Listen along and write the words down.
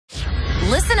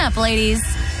up, ladies.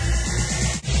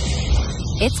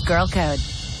 It's Girl Code.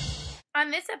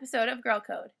 On this episode of Girl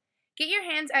Code, get your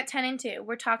hands at 10 and 2.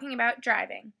 We're talking about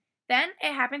driving. Then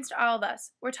it happens to all of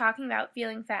us. We're talking about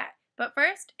feeling fat. But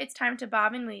first, it's time to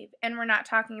bob and weave, and we're not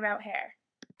talking about hair.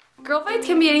 Girl fights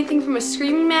can be anything from a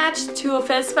screaming match to a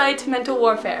fist fight to mental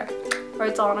warfare, where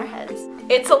it's all in our heads.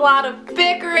 It's a lot of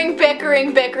bickering,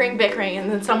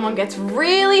 and then someone gets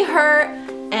really hurt,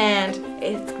 and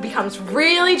it becomes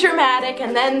really dramatic,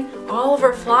 and then all of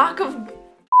our flock of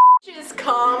bitches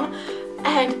come,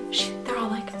 and they're all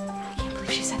like, I can't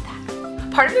believe she said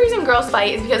that. Part of the reason girls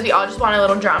fight is because we all just want a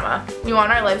little drama. We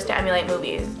want our lives to emulate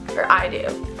movies, or I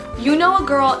do. You know a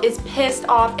girl is pissed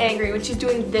off, angry when she's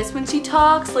doing this when she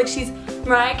talks, like she's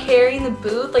Mariah Carey in the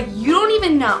booth. Like, you don't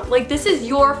even know. Like, this is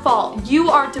your fault. You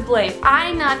are to blame.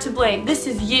 I'm not to blame. This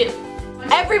is you.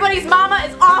 Everybody's mama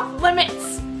is off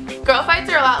limits. Girl fights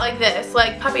are a lot like this,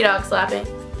 like puppy dog slapping.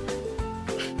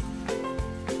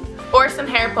 Or some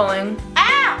hair pulling.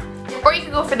 Ow! Or you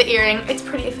could go for the earring. It's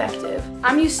pretty effective.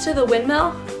 I'm used to the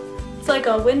windmill. It's like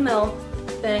a windmill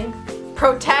thing.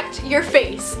 Protect your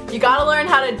face. You gotta learn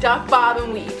how to duck, bob,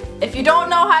 and weave. If you don't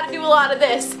know how to do a lot of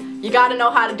this, you gotta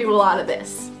know how to do a lot of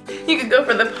this. You could go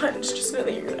for the punch, just know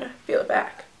that you're gonna feel it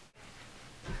back.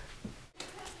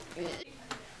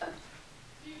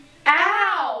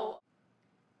 Ow!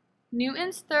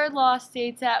 Newton's third law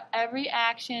states that every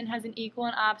action has an equal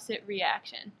and opposite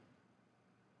reaction.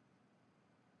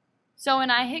 So when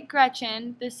I hit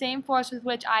Gretchen, the same force with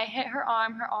which I hit her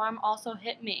arm also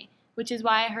hit me, which is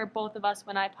why it hurt both of us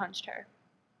when I punched her.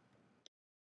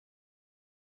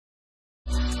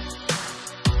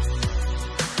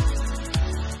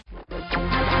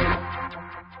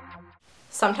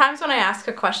 Sometimes when I ask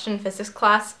a question in physics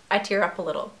class, I tear up a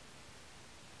little.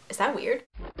 Is that weird?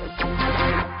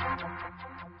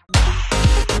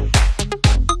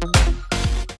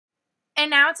 And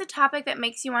now it's a topic that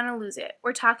makes you want to lose it.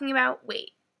 We're talking about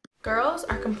weight. Girls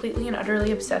are completely and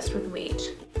utterly obsessed with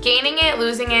weight. Gaining it,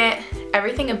 losing it,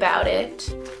 everything about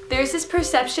it. There's this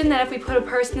perception that if we put a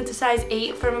person into size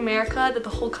 8 from America, that the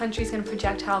whole country's gonna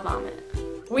projectile vomit.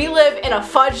 We live in a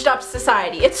fudged up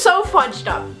society. It's so fudged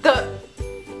up. The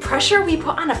pressure we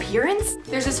put on appearance.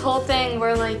 There's this whole thing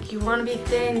where, like, you wanna be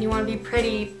thin, you wanna be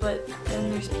pretty, but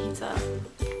then there's pizza.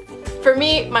 For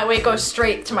me, my weight goes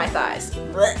straight to my thighs.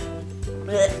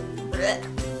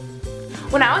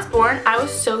 When I was born, I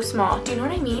was so small. Do you know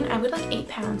what I mean? I weighed like 8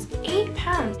 pounds. 8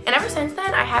 pounds. And ever since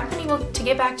then, I haven't been able to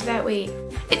get back to that weight.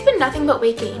 It's been nothing but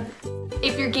weight gain.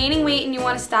 If you're gaining weight and you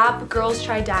want to stop, girls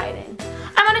try dieting.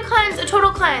 I'm on a cleanse, a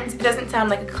total cleanse. It doesn't sound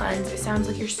like a cleanse. It sounds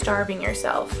like you're starving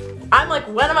yourself. I'm like,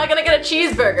 when am I gonna get a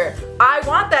cheeseburger? I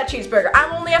want that cheeseburger.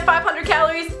 I'm only at 500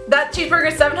 calories. That cheeseburger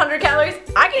is 700 calories.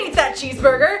 I can eat that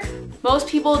cheeseburger. Most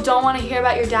people don't want to hear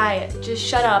about your diet. Just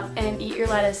shut up and eat your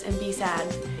lettuce and be sad.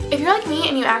 If you're like me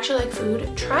and you actually like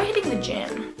food, try hitting the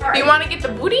gym. Right. You want to get the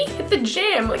booty? Hit the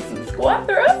gym, like some squat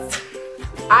thrusts.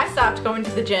 I stopped going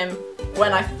to the gym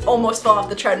when I almost fell off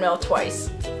the treadmill twice.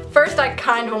 First, I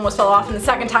kind of almost fell off, and the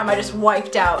second time I just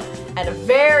wiped out. And a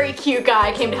very cute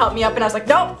guy came to help me up, and I was like,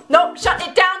 nope, shut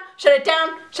it down, shut it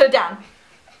down, shut it down.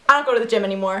 I don't go to the gym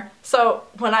anymore, so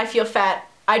when I feel fat,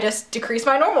 I just decrease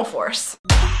my normal force.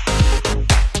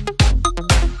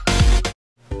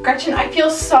 Gretchen, I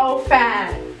feel so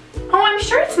fat. Oh, I'm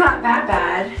sure it's not that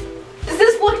bad. Does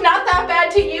this look not that bad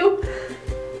to you?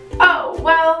 Oh,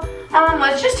 well,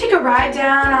 let's just take a ride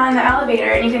down on the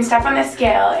elevator and you can step on the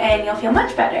scale and you'll feel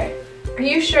much better. Are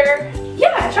you sure?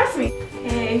 Yeah, trust me.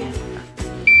 Okay.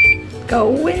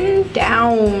 Going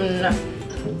down.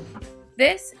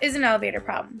 This is an elevator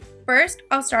problem. First,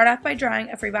 I'll start off by drawing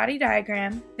a free body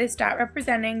diagram, this dot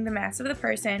representing the mass of the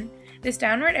person, this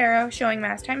downward arrow showing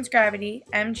mass times gravity,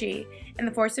 mg, and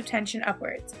the force of tension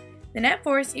upwards. The net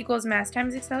force equals mass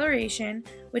times acceleration,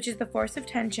 which is the force of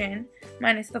tension,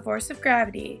 minus the force of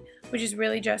gravity, which is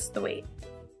really just the weight.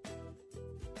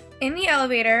 In the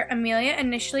elevator, Amelia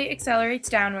initially accelerates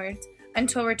downwards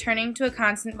until returning to a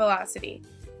constant velocity.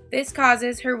 This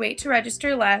causes her weight to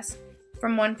register less,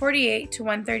 from 148 to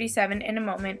 137 in a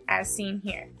moment, as seen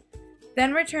here.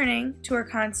 Then returning to her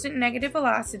constant negative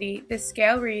velocity, this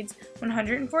scale reads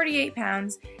 148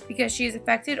 pounds because she is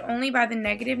affected only by the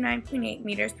negative 9.8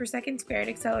 meters per second squared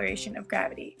acceleration of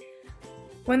gravity.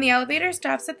 When the elevator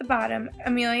stops at the bottom,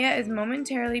 Amelia is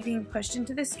momentarily being pushed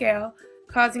into the scale,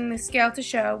 causing the scale to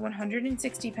show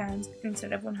 160 pounds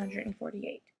instead of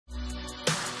 148.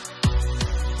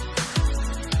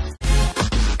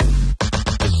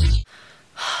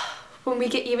 When we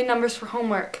get even numbers for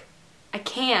homework, I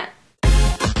can't.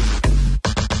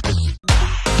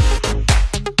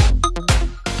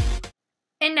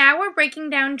 And now we're breaking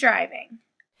down driving.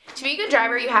 To be a good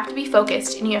driver, you have to be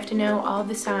focused and you have to know all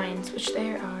the signs, which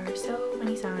there are so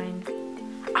many signs.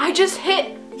 I just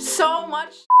hit so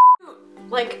much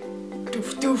like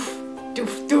doof doof,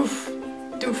 doof doof,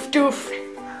 doof doof,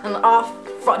 and off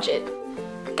fudge it.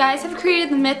 Guys have created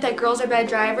the myth that girls are bad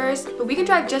drivers, but we can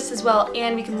drive just as well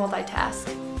and we can multitask.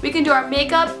 We can do our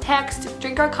makeup, text,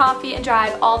 drink our coffee, and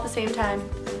drive all at the same time.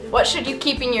 What should you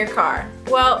keep in your car?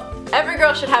 Well, every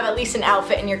girl should have at least an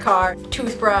outfit in your car.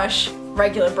 Toothbrush,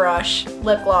 regular brush,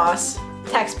 lip gloss,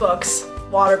 textbooks,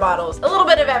 water bottles, a little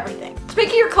bit of everything. Speak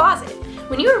of your closet.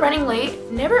 When you are running late,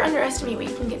 never underestimate what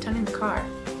you can get done in the car.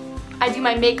 I do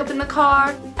my makeup in the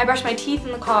car, I brush my teeth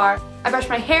in the car, I brush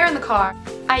my hair in the car,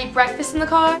 I eat breakfast in the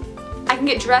car, I can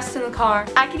get dressed in the car,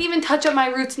 I can even touch up my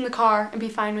roots in the car and be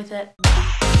fine with it.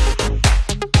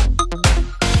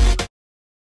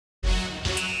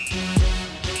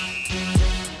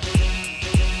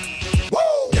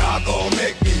 Y'all gon'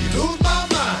 make me lose my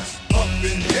mind. Up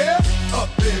in here, up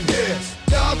in here.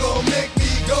 Y'all gon' make me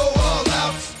go all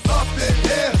out. Up in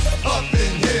here, up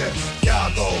in here.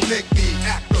 Y'all gon' make me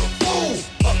act a fool.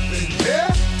 Up in here,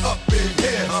 up in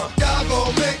here. Y'all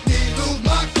gon' make me lose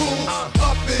my cool.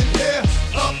 Up in here,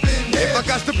 up in here. If I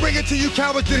got to bring it to you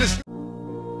cowards, then it's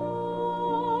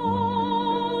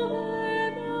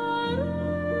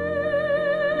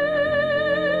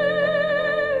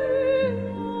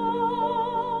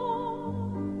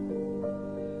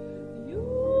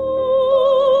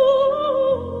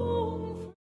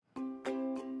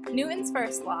Newton's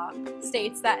first law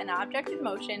states that an object in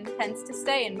motion tends to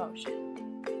stay in motion,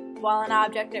 while an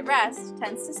object at rest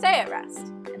tends to stay at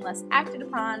rest, unless acted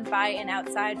upon by an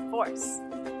outside force.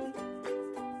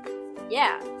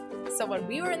 Yeah, so when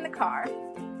we were in the car,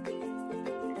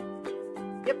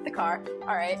 the car,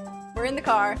 alright, we're in the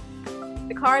car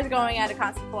is going at a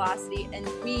constant velocity, and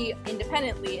we,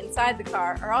 independently, inside the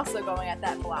car, are also going at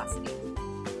that velocity.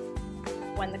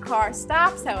 When the car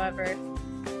stops, however,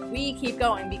 we keep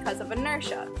going because of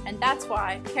inertia, and that's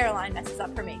why Caroline messes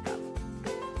up her makeup.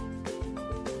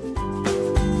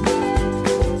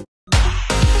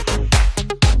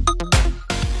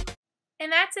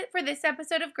 And that's it for this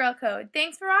episode of Girl Code.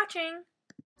 Thanks for watching!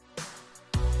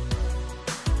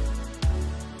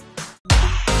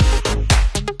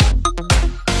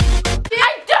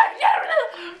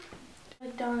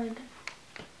 I'm done.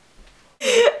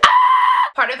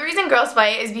 Part of the reason girls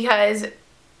fight is because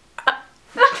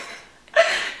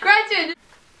Gretchen!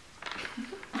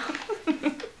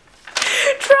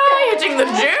 Try hitting the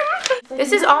gym.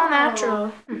 This is all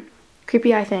natural.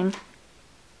 Creepy eye thing.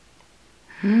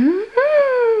 You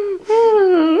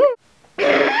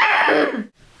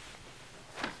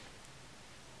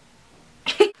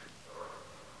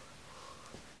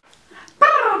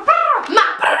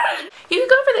can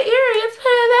go for the area, it's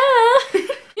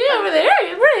better. You go for the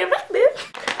area, it's better.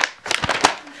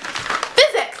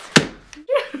 Physics.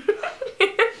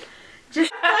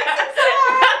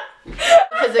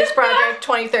 Physics project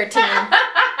 2013.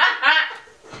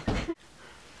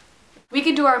 We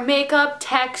can do our makeup,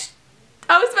 text.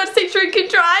 I was about to say drink and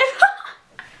drive.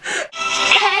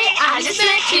 Hey, I just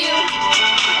met you,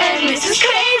 and this is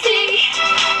crazy.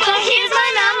 So here's my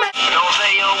number. Don't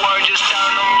say a word, just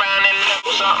turn around and look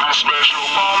something special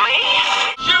for me.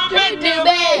 Do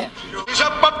babe. It's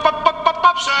up,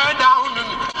 upside down,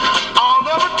 all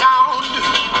over town.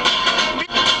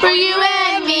 For you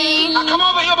and me. Now come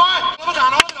over here, boy. Over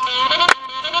down, over down.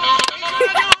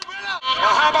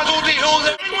 How about those hills?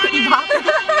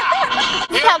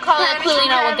 You can't call that cooling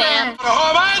out with them.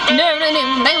 No.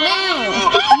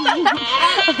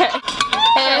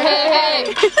 Hey, hey,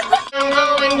 hey. I'm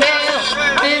going down.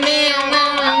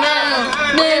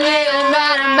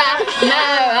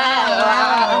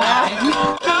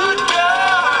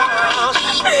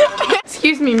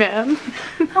 Excuse me, ma'am.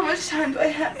 How much time do I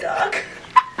have, Doc?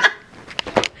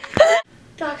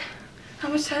 Doc, how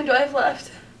much time do I have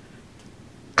left?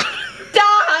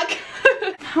 Doc!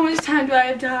 How much time do I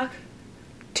have, Doc?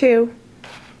 2.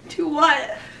 2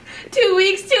 what? 2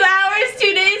 weeks, 2 hours,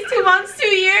 2 days, 2 months, 2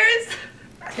 years?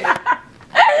 2. 2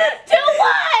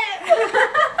 what?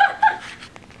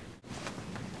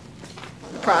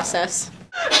 Process.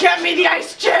 Get me the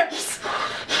ice chips!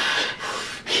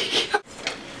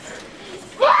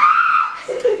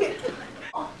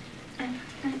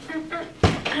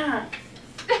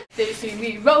 They see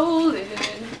me rolling.